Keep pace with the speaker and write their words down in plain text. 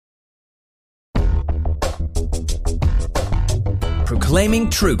proclaiming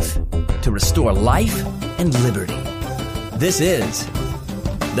truth to restore life and liberty. This is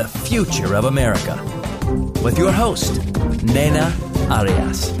The Future of America with your host, Nena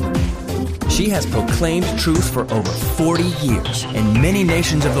Arias. She has proclaimed truth for over 40 years in many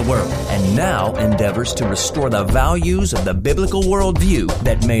nations of the world and now endeavors to restore the values of the biblical worldview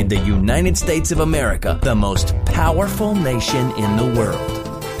that made the United States of America the most powerful nation in the world.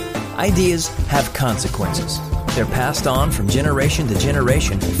 Ideas have consequences. They're passed on from generation to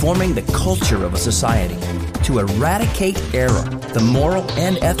generation, forming the culture of a society. To eradicate error, the moral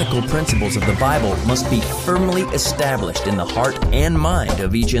and ethical principles of the Bible must be firmly established in the heart and mind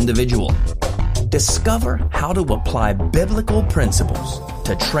of each individual. Discover how to apply biblical principles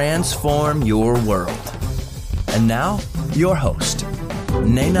to transform your world. And now, your host,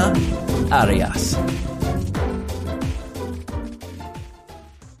 Nena Arias.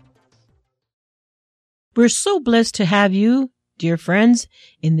 We're so blessed to have you, dear friends,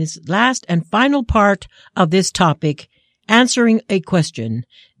 in this last and final part of this topic, answering a question.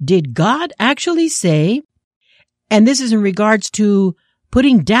 Did God actually say? And this is in regards to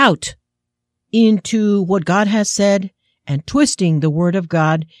putting doubt into what God has said and twisting the word of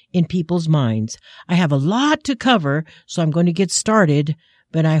God in people's minds. I have a lot to cover, so I'm going to get started,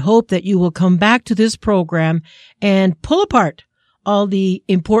 but I hope that you will come back to this program and pull apart all the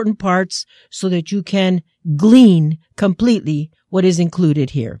important parts so that you can glean completely what is included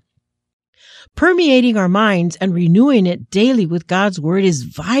here. Permeating our minds and renewing it daily with God's word is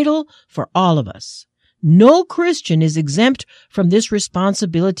vital for all of us. No Christian is exempt from this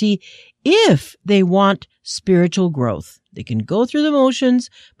responsibility if they want spiritual growth. They can go through the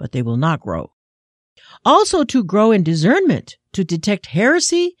motions, but they will not grow. Also, to grow in discernment, to detect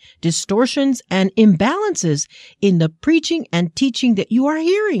heresy, distortions, and imbalances in the preaching and teaching that you are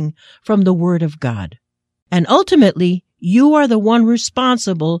hearing from the Word of God. And ultimately, you are the one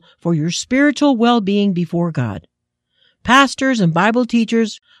responsible for your spiritual well-being before God. Pastors and Bible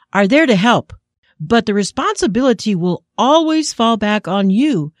teachers are there to help, but the responsibility will always fall back on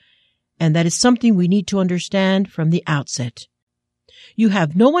you, and that is something we need to understand from the outset. You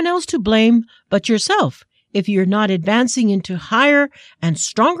have no one else to blame but yourself if you're not advancing into higher and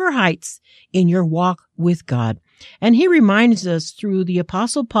stronger heights in your walk with God. And he reminds us through the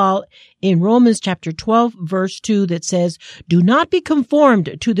Apostle Paul in Romans chapter 12, verse 2, that says, "Do not be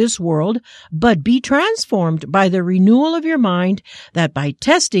conformed to this world, but be transformed by the renewal of your mind, that by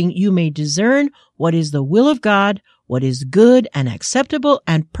testing you may discern what is the will of God, what is good and acceptable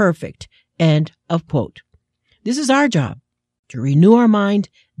and perfect." End of quote. This is our job, to renew our mind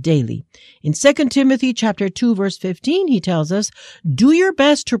daily. In 2 Timothy chapter 2, verse 15, he tells us, "Do your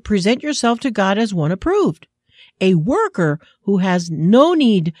best to present yourself to God as one approved, a worker who has no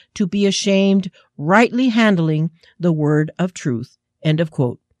need to be ashamed, rightly handling the word of truth." End of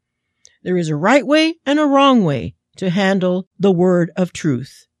quote. There is a right way and a wrong way to handle the word of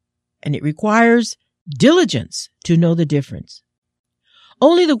truth, and it requires diligence to know the difference.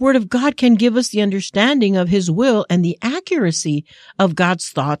 Only the Word of God can give us the understanding of His will and the accuracy of God's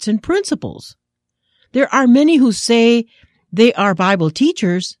thoughts and principles. There are many who say they are Bible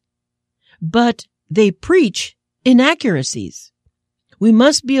teachers, but they preach inaccuracies. We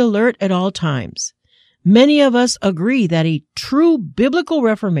must be alert at all times. Many of us agree that a true biblical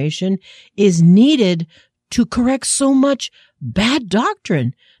reformation is needed to correct so much bad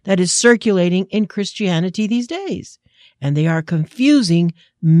doctrine that is circulating in Christianity these days, and they are confusing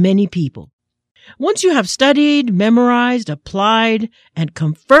many people. Once you have studied, memorized, applied, and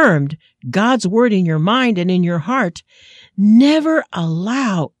confirmed God's word in your mind and in your heart, never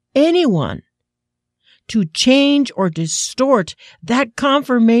allow anyone to change or distort that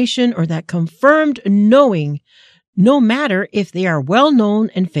confirmation or that confirmed knowing, no matter if they are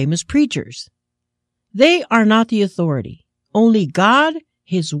well-known and famous preachers. They are not the authority. Only God,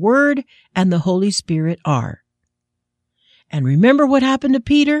 His Word, and the Holy Spirit are. And remember what happened to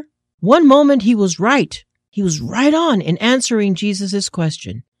Peter? One moment he was right. He was right on in answering Jesus'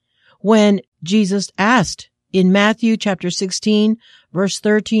 question. When Jesus asked in Matthew chapter 16, verse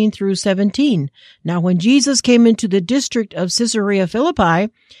 13 through 17. Now, when Jesus came into the district of Caesarea Philippi,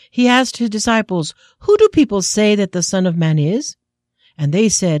 he asked his disciples, "Who do people say that the Son of Man is?" And they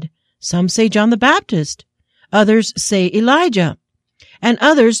said, "Some say John the Baptist, others say Elijah, and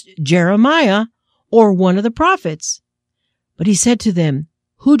others Jeremiah or one of the prophets." But he said to them,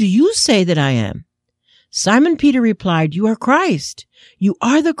 "Who do you say that I am?" Simon Peter replied, "You are Christ. You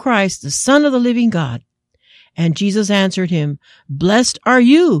are the Christ, the Son of the living God." And Jesus answered him, "Blessed are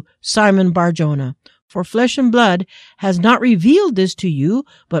you, Simon Bar-Jonah, for flesh and blood has not revealed this to you,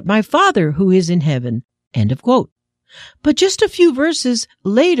 but my Father who is in heaven." End of quote. But just a few verses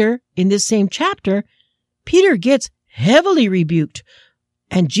later in this same chapter, Peter gets heavily rebuked,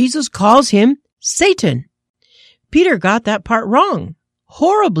 and Jesus calls him Satan. Peter got that part wrong,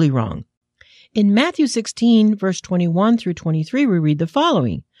 horribly wrong. In Matthew 16, verse 21 through 23, we read the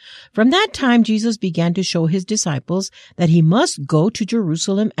following. From that time, Jesus began to show his disciples that he must go to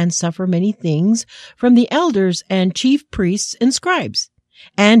Jerusalem and suffer many things from the elders and chief priests and scribes,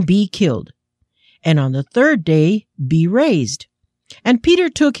 and be killed, and on the third day be raised. And Peter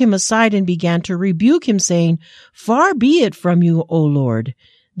took him aside and began to rebuke him, saying, Far be it from you, O Lord,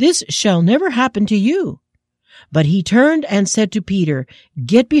 this shall never happen to you. But he turned and said to Peter,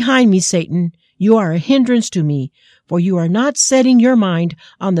 Get behind me, Satan. You are a hindrance to me, for you are not setting your mind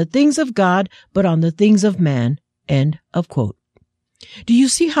on the things of God, but on the things of man. End of quote. Do you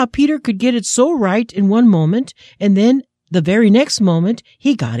see how Peter could get it so right in one moment, and then the very next moment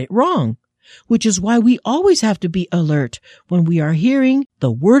he got it wrong? Which is why we always have to be alert when we are hearing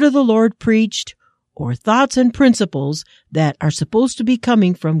the word of the Lord preached or thoughts and principles that are supposed to be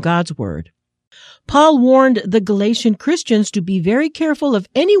coming from God's word. Paul warned the Galatian Christians to be very careful of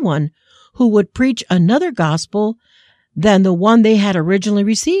anyone who would preach another gospel than the one they had originally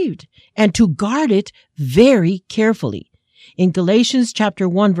received, and to guard it very carefully. In Galatians chapter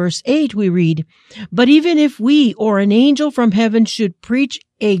 1 verse 8 we read, But even if we or an angel from heaven should preach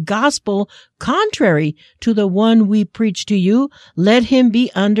a gospel contrary to the one we preach to you, let him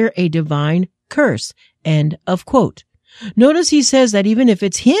be under a divine curse. End of quote. Notice he says that even if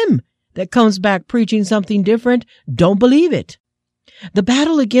it's him that comes back preaching something different, don't believe it. The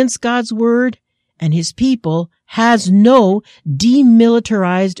battle against God's word and his people has no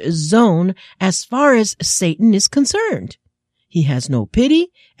demilitarized zone as far as Satan is concerned. He has no pity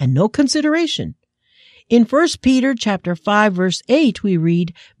and no consideration. In 1 Peter chapter 5 verse 8 we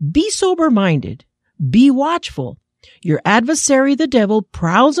read, Be sober-minded, be watchful. Your adversary the devil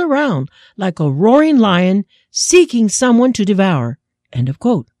prowls around like a roaring lion seeking someone to devour. End of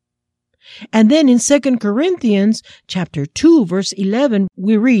quote. And then in 2 Corinthians chapter 2 verse 11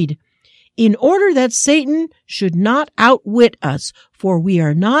 we read, In order that Satan should not outwit us, for we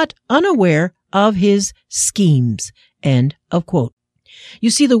are not unaware of his schemes. End of quote. You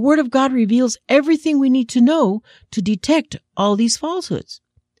see, the Word of God reveals everything we need to know to detect all these falsehoods.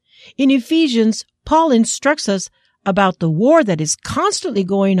 In Ephesians, Paul instructs us about the war that is constantly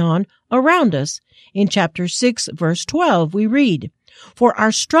going on around us. In chapter 6, verse 12, we read, For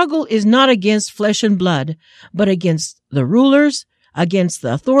our struggle is not against flesh and blood, but against the rulers, against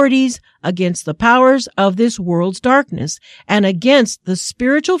the authorities, against the powers of this world's darkness, and against the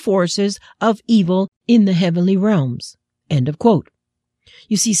spiritual forces of evil in the heavenly realms. End of quote.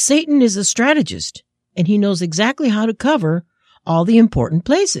 You see, Satan is a strategist, and he knows exactly how to cover all the important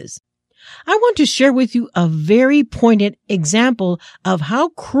places. I want to share with you a very poignant example of how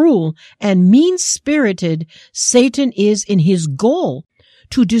cruel and mean-spirited Satan is in his goal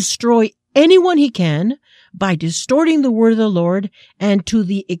to destroy anyone he can by distorting the word of the Lord, and to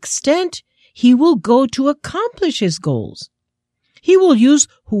the extent he will go to accomplish his goals. He will use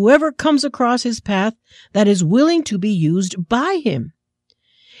whoever comes across his path that is willing to be used by him.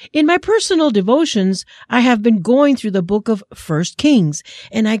 In my personal devotions, I have been going through the book of 1 Kings,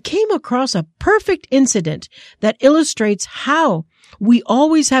 and I came across a perfect incident that illustrates how we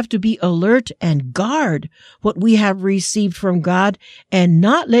always have to be alert and guard what we have received from God and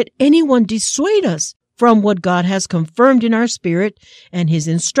not let anyone dissuade us from what God has confirmed in our spirit and his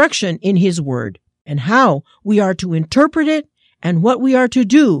instruction in his word, and how we are to interpret it and what we are to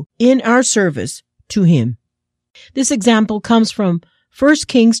do in our service to him. This example comes from 1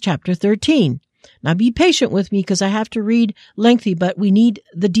 Kings chapter 13. Now be patient with me because I have to read lengthy, but we need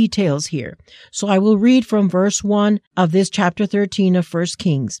the details here. So I will read from verse 1 of this chapter 13 of 1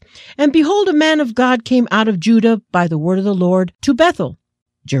 Kings. And behold, a man of God came out of Judah by the word of the Lord to Bethel.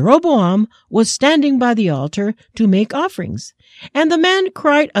 Jeroboam was standing by the altar to make offerings. And the man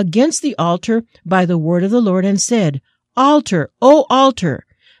cried against the altar by the word of the Lord and said, Altar, O altar,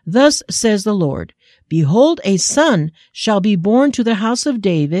 thus says the Lord, Behold, a son shall be born to the house of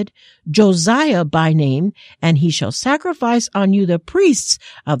David, Josiah by name, and he shall sacrifice on you the priests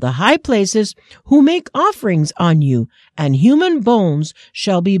of the high places who make offerings on you, and human bones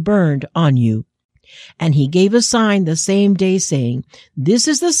shall be burned on you. And he gave a sign the same day, saying, This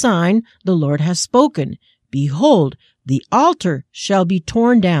is the sign the Lord has spoken. Behold, the altar shall be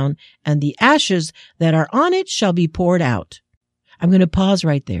torn down, and the ashes that are on it shall be poured out. I'm going to pause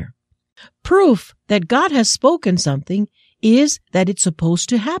right there. Proof that God has spoken something is that it's supposed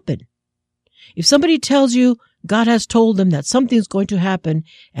to happen. If somebody tells you God has told them that something's going to happen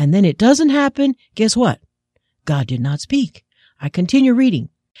and then it doesn't happen, guess what? God did not speak. I continue reading.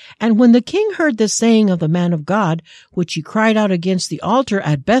 And when the king heard the saying of the man of God, which he cried out against the altar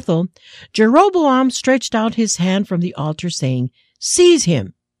at Bethel, Jeroboam stretched out his hand from the altar, saying, Seize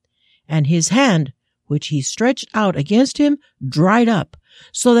him. And his hand, which he stretched out against him, dried up,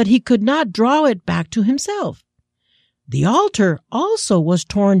 so that he could not draw it back to himself. The altar also was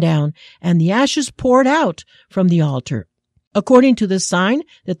torn down, and the ashes poured out from the altar, according to the sign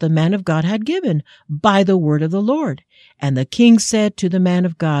that the man of God had given, by the word of the Lord. And the king said to the man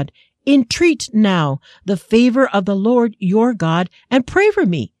of God, Entreat now the favor of the Lord your God, and pray for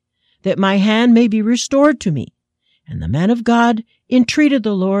me, that my hand may be restored to me. And the man of God entreated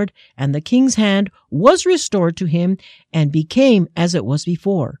the Lord, and the king's hand was restored to him, and became as it was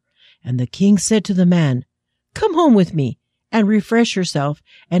before. And the king said to the man, Come home with me, and refresh yourself,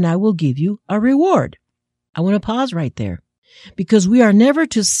 and I will give you a reward. I want to pause right there, because we are never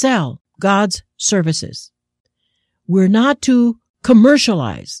to sell God's services. We're not to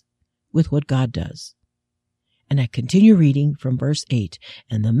commercialize with what God does. And I continue reading from verse 8.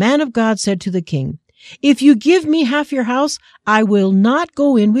 And the man of God said to the king, If you give me half your house, I will not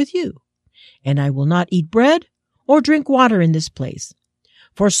go in with you, and I will not eat bread or drink water in this place.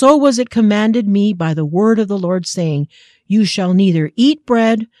 For so was it commanded me by the word of the Lord, saying, You shall neither eat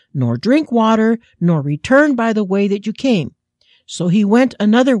bread, nor drink water, nor return by the way that you came. So he went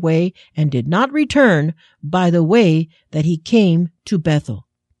another way, and did not return by the way that he came to Bethel.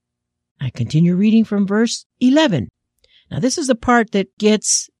 I continue reading from verse 11. Now this is the part that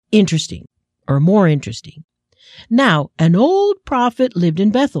gets interesting, or more interesting. Now an old prophet lived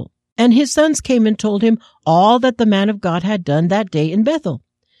in Bethel, and his sons came and told him all that the man of God had done that day in Bethel.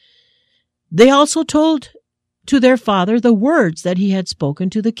 They also told to their father the words that he had spoken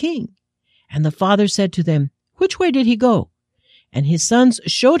to the king. And the father said to them, Which way did he go? And his sons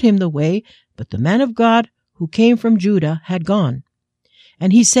showed him the way, but the man of God who came from Judah had gone.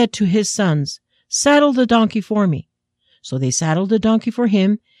 And he said to his sons, Saddle the donkey for me. So they saddled the donkey for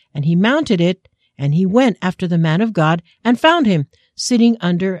him, and he mounted it, and he went after the man of God, and found him sitting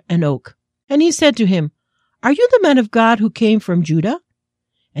under an oak. And he said to him, Are you the man of God who came from Judah?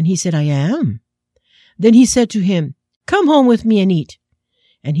 And he said, I am. Then he said to him, Come home with me and eat.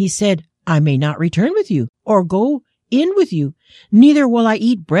 And he said, I may not return with you, or go in with you, neither will I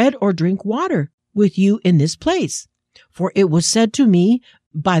eat bread or drink water with you in this place. For it was said to me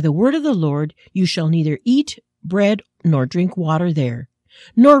by the word of the Lord, You shall neither eat bread nor drink water there,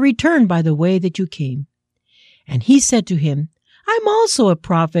 nor return by the way that you came. And he said to him, I'm also a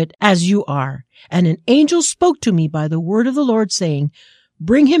prophet as you are, and an angel spoke to me by the word of the Lord, saying,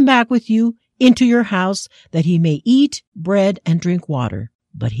 Bring him back with you into your house, that he may eat bread and drink water.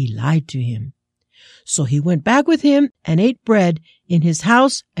 But he lied to him. So he went back with him and ate bread in his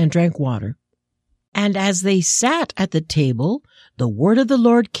house and drank water. And as they sat at the table, the word of the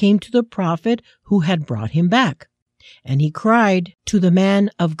Lord came to the prophet who had brought him back. And he cried to the man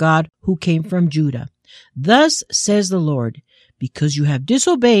of God who came from Judah, Thus says the Lord, because you have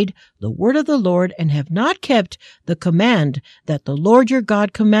disobeyed the word of the Lord and have not kept the command that the Lord your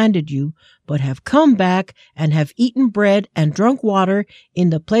God commanded you, but have come back and have eaten bread and drunk water in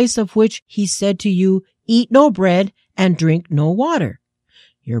the place of which he said to you, Eat no bread and drink no water.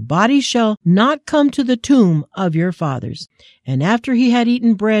 Your body shall not come to the tomb of your fathers. And after he had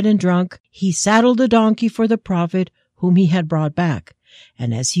eaten bread and drunk, he saddled the donkey for the prophet whom he had brought back.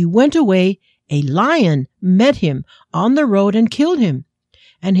 And as he went away, a lion met him on the road and killed him.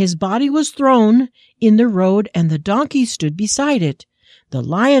 And his body was thrown in the road, and the donkey stood beside it. The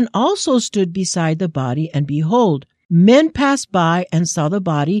lion also stood beside the body, and behold, men passed by and saw the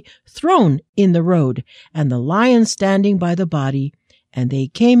body thrown in the road, and the lion standing by the body. And they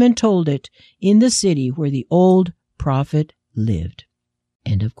came and told it in the city where the old prophet lived.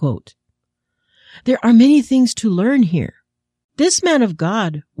 End of quote. There are many things to learn here. This man of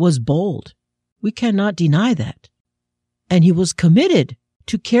God was bold. We cannot deny that. And he was committed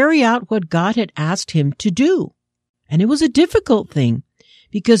to carry out what God had asked him to do. And it was a difficult thing,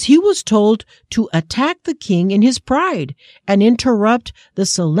 because he was told to attack the king in his pride and interrupt the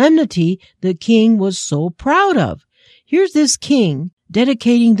solemnity the king was so proud of. Here's this king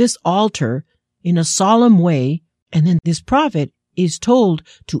dedicating this altar in a solemn way, and then this prophet is told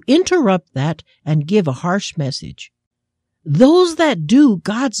to interrupt that and give a harsh message. Those that do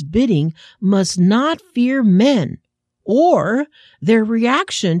God's bidding must not fear men or their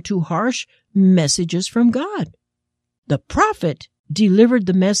reaction to harsh messages from God. The prophet delivered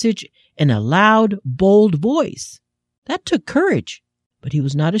the message in a loud, bold voice. That took courage, but he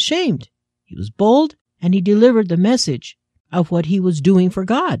was not ashamed. He was bold, and he delivered the message of what he was doing for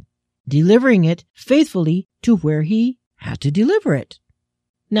God. delivering it faithfully to where he had to deliver it.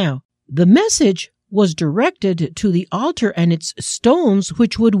 Now, the message was directed to the altar and its stones,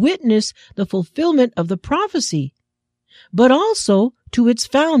 which would witness the fulfillment of the prophecy, but also to its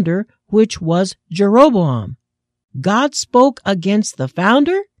founder, which was Jeroboam. God spoke against the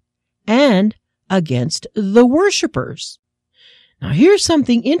founder and against the worshipers. Now, here's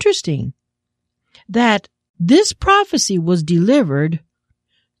something interesting, that this prophecy was delivered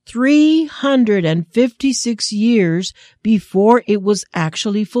 356 years before it was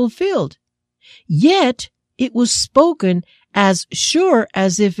actually fulfilled. Yet it was spoken as sure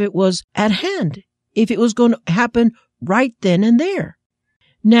as if it was at hand, if it was going to happen right then and there.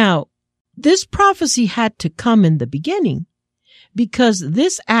 Now, this prophecy had to come in the beginning, because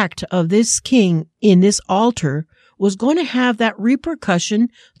this act of this king in this altar was going to have that repercussion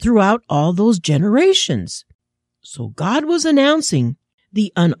throughout all those generations. So God was announcing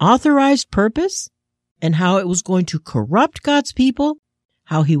the unauthorized purpose and how it was going to corrupt God's people,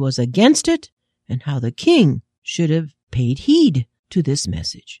 how he was against it, and how the king should have paid heed to this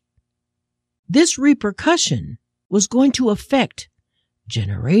message. This repercussion was going to affect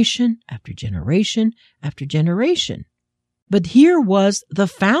generation after generation after generation. But here was the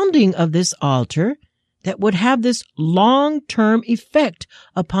founding of this altar that would have this long-term effect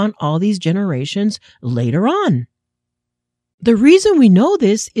upon all these generations later on. The reason we know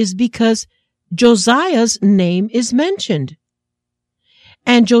this is because Josiah's name is mentioned.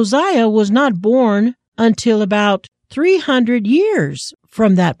 And Josiah was not born until about 300 years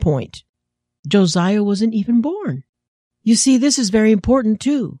from that point. Josiah wasn't even born. You see, this is very important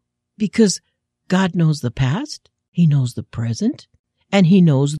too, because God knows the past, he knows the present, and he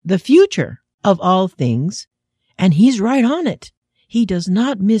knows the future of all things, and he's right on it. He does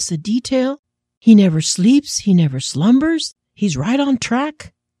not miss a detail. He never sleeps. He never slumbers. He's right on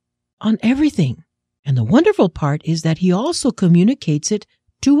track on everything. And the wonderful part is that he also communicates it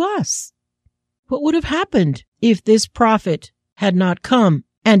to us. What would have happened if this prophet had not come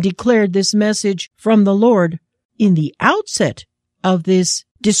and declared this message from the Lord in the outset of this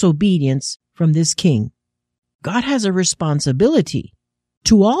disobedience from this king? God has a responsibility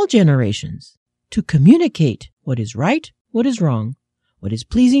to all generations to communicate what is right, what is wrong, what is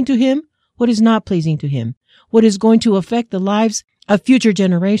pleasing to him, what is not pleasing to him, what is going to affect the lives of future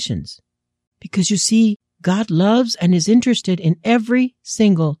generations. Because you see, God loves and is interested in every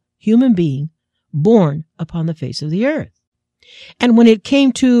single human being born upon the face of the earth. And when it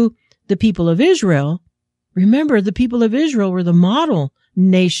came to the people of Israel, remember, the people of Israel were the model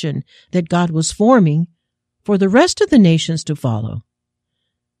nation that God was forming for the rest of the nations to follow.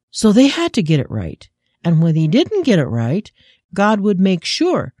 So they had to get it right. And when they didn't get it right, God would make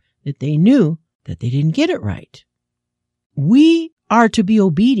sure that they knew that they didn't get it right. We are to be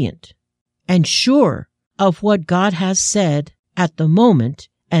obedient and sure of what God has said at the moment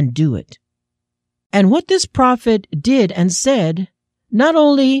and do it. And what this prophet did and said, not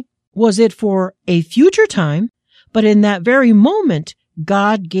only was it for a future time, but in that very moment,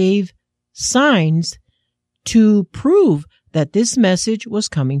 God gave signs to prove that this message was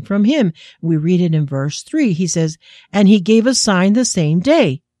coming from him. We read it in verse 3. He says, "And he gave a sign the same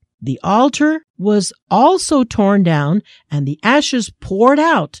day. The altar was also torn down, and the ashes poured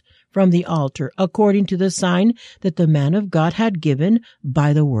out from the altar, according to the sign that the man of God had given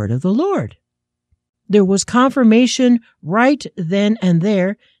by the word of the Lord." There was confirmation right then and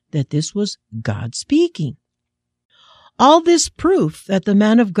there that this was God speaking. All this proof that the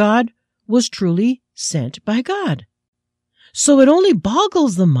man of God was truly sent by God. So it only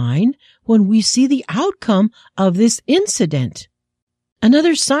boggles the mind when we see the outcome of this incident.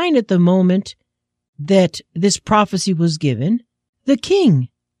 Another sign at the moment that this prophecy was given, the king,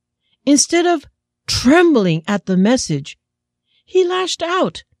 instead of trembling at the message, he lashed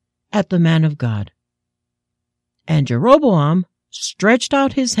out at the man of God. And Jeroboam stretched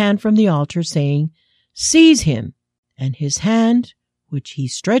out his hand from the altar, saying, "Seize him." And his hand, which he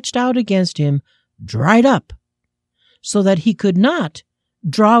stretched out against him, dried up, so that he could not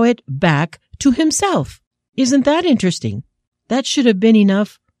draw it back to himself. Isn't that interesting? That should have been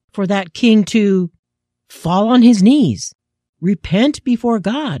enough for that king to fall on his knees, repent before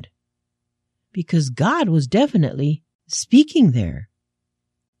God, because God was definitely speaking there.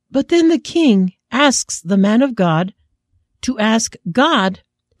 But then the king asks the man of God to ask God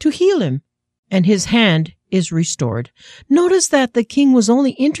to heal him, and his hand is restored. Notice that the king was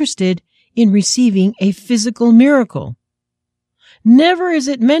only interested in receiving a physical miracle. Never is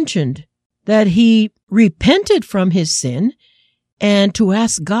it mentioned that he repented from his sin and to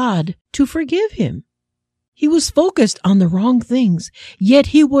ask God to forgive him. He was focused on the wrong things, yet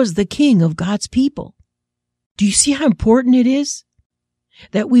he was the king of God's people. Do you see how important it is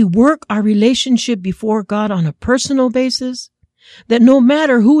that we work our relationship before God on a personal basis? That no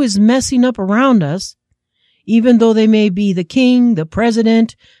matter who is messing up around us, even though they may be the king, the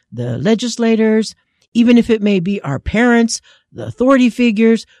president, the legislators, even if it may be our parents, the authority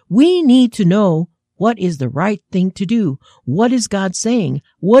figures, we need to know what is the right thing to do. What is God saying?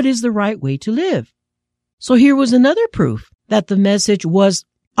 What is the right way to live? So here was another proof that the message was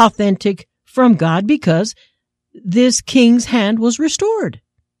authentic from God, because this king's hand was restored.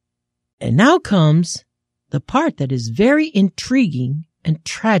 And now comes the part that is very intriguing and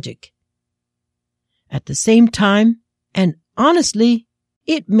tragic. At the same time, and honestly,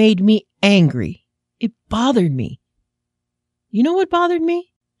 it made me angry. It bothered me. You know what bothered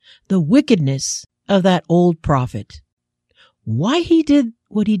me? The wickedness of that old prophet. Why he did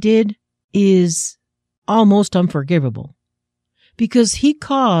what he did is almost unforgivable, because he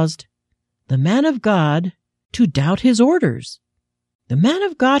caused the man of God to doubt his orders. The man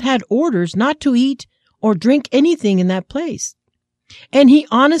of God had orders not to eat or drink anything in that place. And he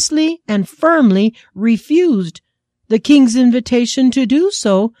honestly and firmly refused the king's invitation to do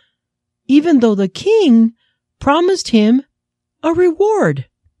so, even though the king promised him a reward.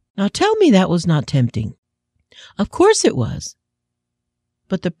 Now tell me that was not tempting. Of course it was.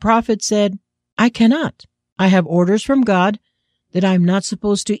 But the prophet said, I cannot. I have orders from God that I'm not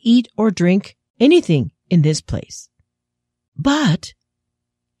supposed to eat or drink anything in this place. But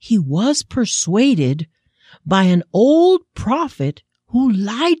he was persuaded by an old prophet who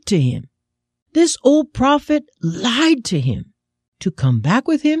lied to him. This old prophet lied to him to come back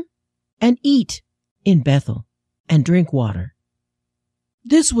with him and eat in Bethel and drink water.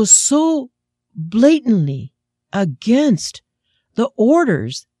 This was so blatantly against the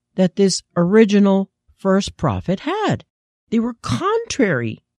orders that this original first prophet had. They were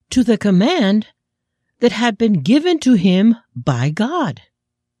contrary to the command that had been given to him by God.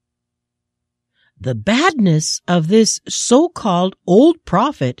 The badness of this so-called old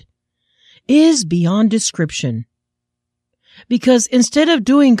prophet is beyond description, because instead of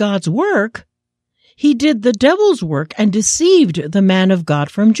doing God's work, he did the devil's work and deceived the man of God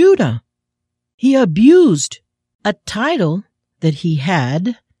from Judah. He abused a title that he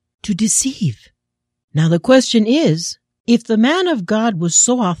had to deceive. Now the question is, if the man of God was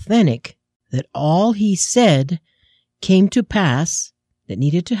so authentic that all he said came to pass that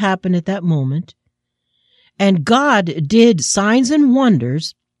needed to happen at that moment, and God did signs and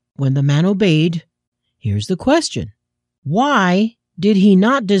wonders when the man obeyed, here's the question. Why did he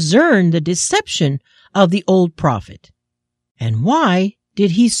not discern the deception of the old prophet? And why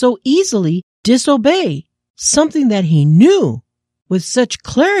did he so easily disobey something that he knew with such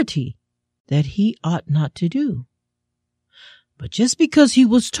clarity that he ought not to do? But just because he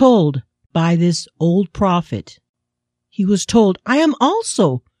was told by this old prophet, he was told, I am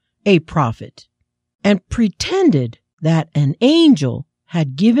also a prophet, and pretended that an angel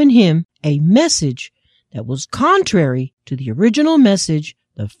had given him a message that was contrary to the original message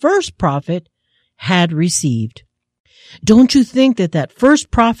the first prophet had received. Don't you think that that first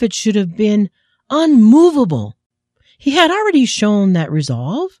prophet should have been unmovable? He had already shown that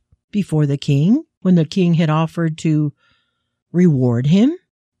resolve before the king when the king had offered to reward him.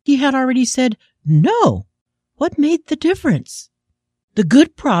 He had already said no. What made the difference? The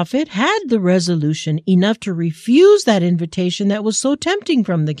good prophet had the resolution enough to refuse that invitation that was so tempting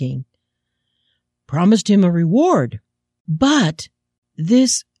from the king. Promised him a reward. But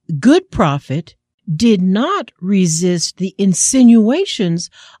this good prophet did not resist the insinuations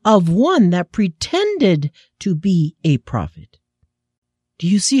of one that pretended to be a prophet. Do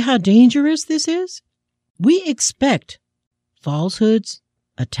you see how dangerous this is? We expect falsehoods,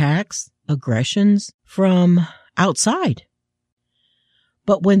 attacks, aggressions from outside.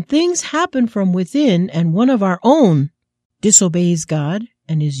 But when things happen from within and one of our own disobeys God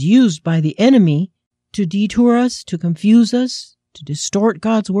and is used by the enemy to detour us, to confuse us, to distort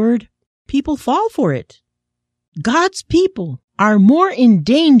God's word, people fall for it. God's people are more in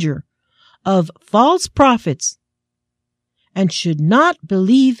danger of false prophets and should not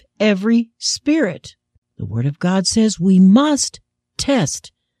believe every spirit. The word of God says we must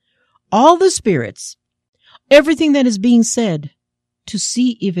test all the spirits, everything that is being said, to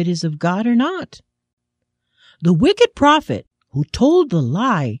see if it is of God or not. The wicked prophet who told the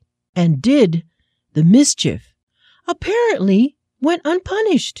lie and did the mischief apparently went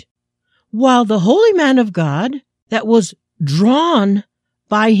unpunished, while the holy man of God that was drawn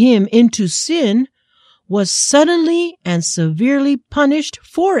by him into sin was suddenly and severely punished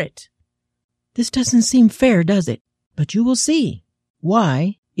for it. This doesn't seem fair, does it? But you will see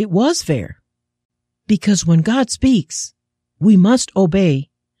why it was fair. Because when God speaks, we must obey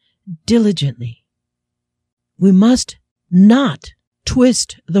diligently. We must not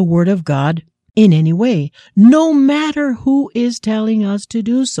twist the word of God in any way, no matter who is telling us to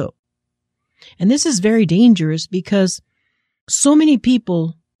do so. And this is very dangerous because so many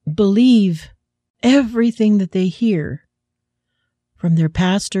people believe everything that they hear from their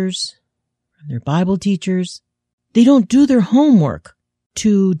pastors, from their Bible teachers. They don't do their homework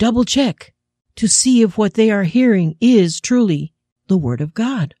to double check to see if what they are hearing is truly the Word of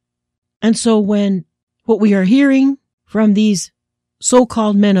God. And so when what we are hearing from these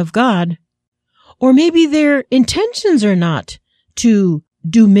so-called men of God, or maybe their intentions are not to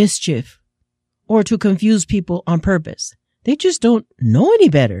do mischief or to confuse people on purpose. They just don't know any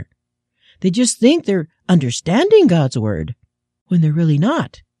better. They just think they're understanding God's word when they're really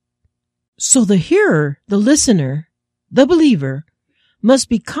not. So the hearer, the listener, the believer must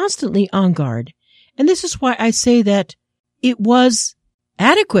be constantly on guard. And this is why I say that it was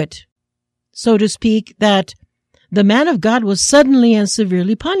adequate, so to speak, that the man of God was suddenly and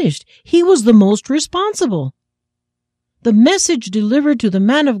severely punished. He was the most responsible. The message delivered to the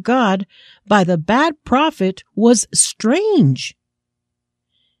man of God by the bad prophet was strange.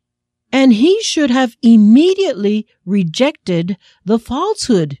 And he should have immediately rejected the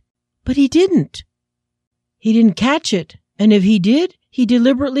falsehood, but he didn't. He didn't catch it, and if he did, he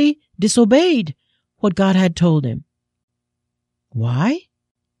deliberately disobeyed what God had told him. Why?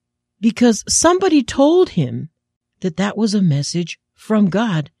 Because somebody told him that that was a message from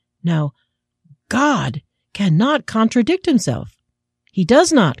God. Now, God cannot contradict himself. He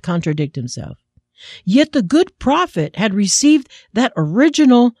does not contradict himself. Yet the good prophet had received that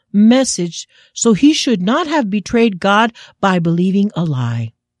original message, so he should not have betrayed God by believing a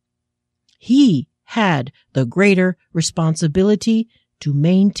lie. He had the greater responsibility to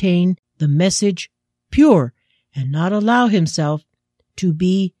maintain the message pure and not allow himself to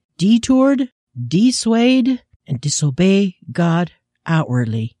be detoured, dissuaded, and disobey God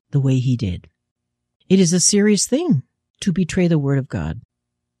outwardly the way he did. It is a serious thing to betray the word of God.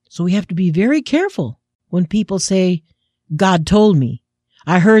 So we have to be very careful when people say, God told me,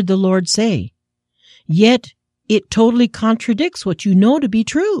 I heard the Lord say, yet it totally contradicts what you know to be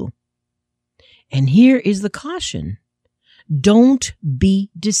true. And here is the caution. Don't be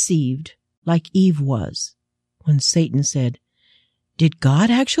deceived like Eve was when Satan said, did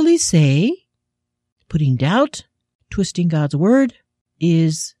God actually say? Putting doubt, twisting God's word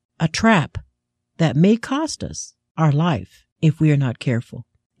is a trap that may cost us our life if we are not careful,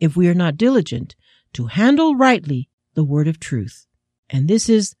 if we are not diligent to handle rightly the word of truth. And this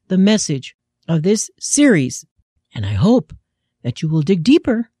is the message of this series. And I hope that you will dig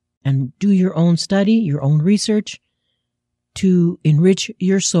deeper and do your own study, your own research to enrich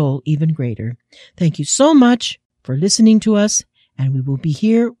your soul even greater. Thank you so much for listening to us, and we will be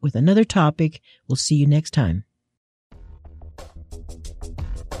here with another topic. We'll see you next time.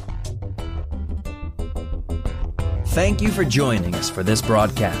 Thank you for joining us for this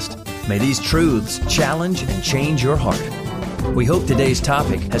broadcast. May these truths challenge and change your heart. We hope today's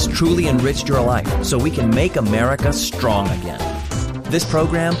topic has truly enriched your life so we can make America strong again. This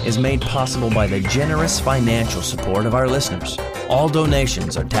program is made possible by the generous financial support of our listeners. All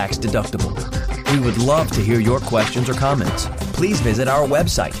donations are tax deductible. We would love to hear your questions or comments. Please visit our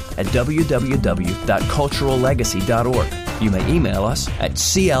website at www.culturallegacy.org. You may email us at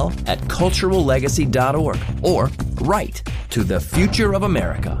cl@culturallegacy.org or write to The Future of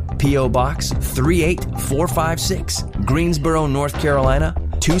America, P.O. Box 38456, Greensboro, North Carolina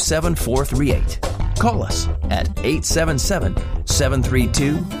 27438. Call us at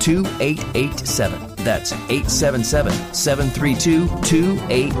 877-732-2887. That's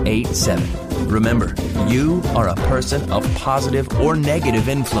 877-732-2887. Remember, you are a person of positive or negative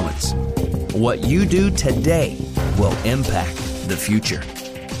influence. What you do today will impact the future.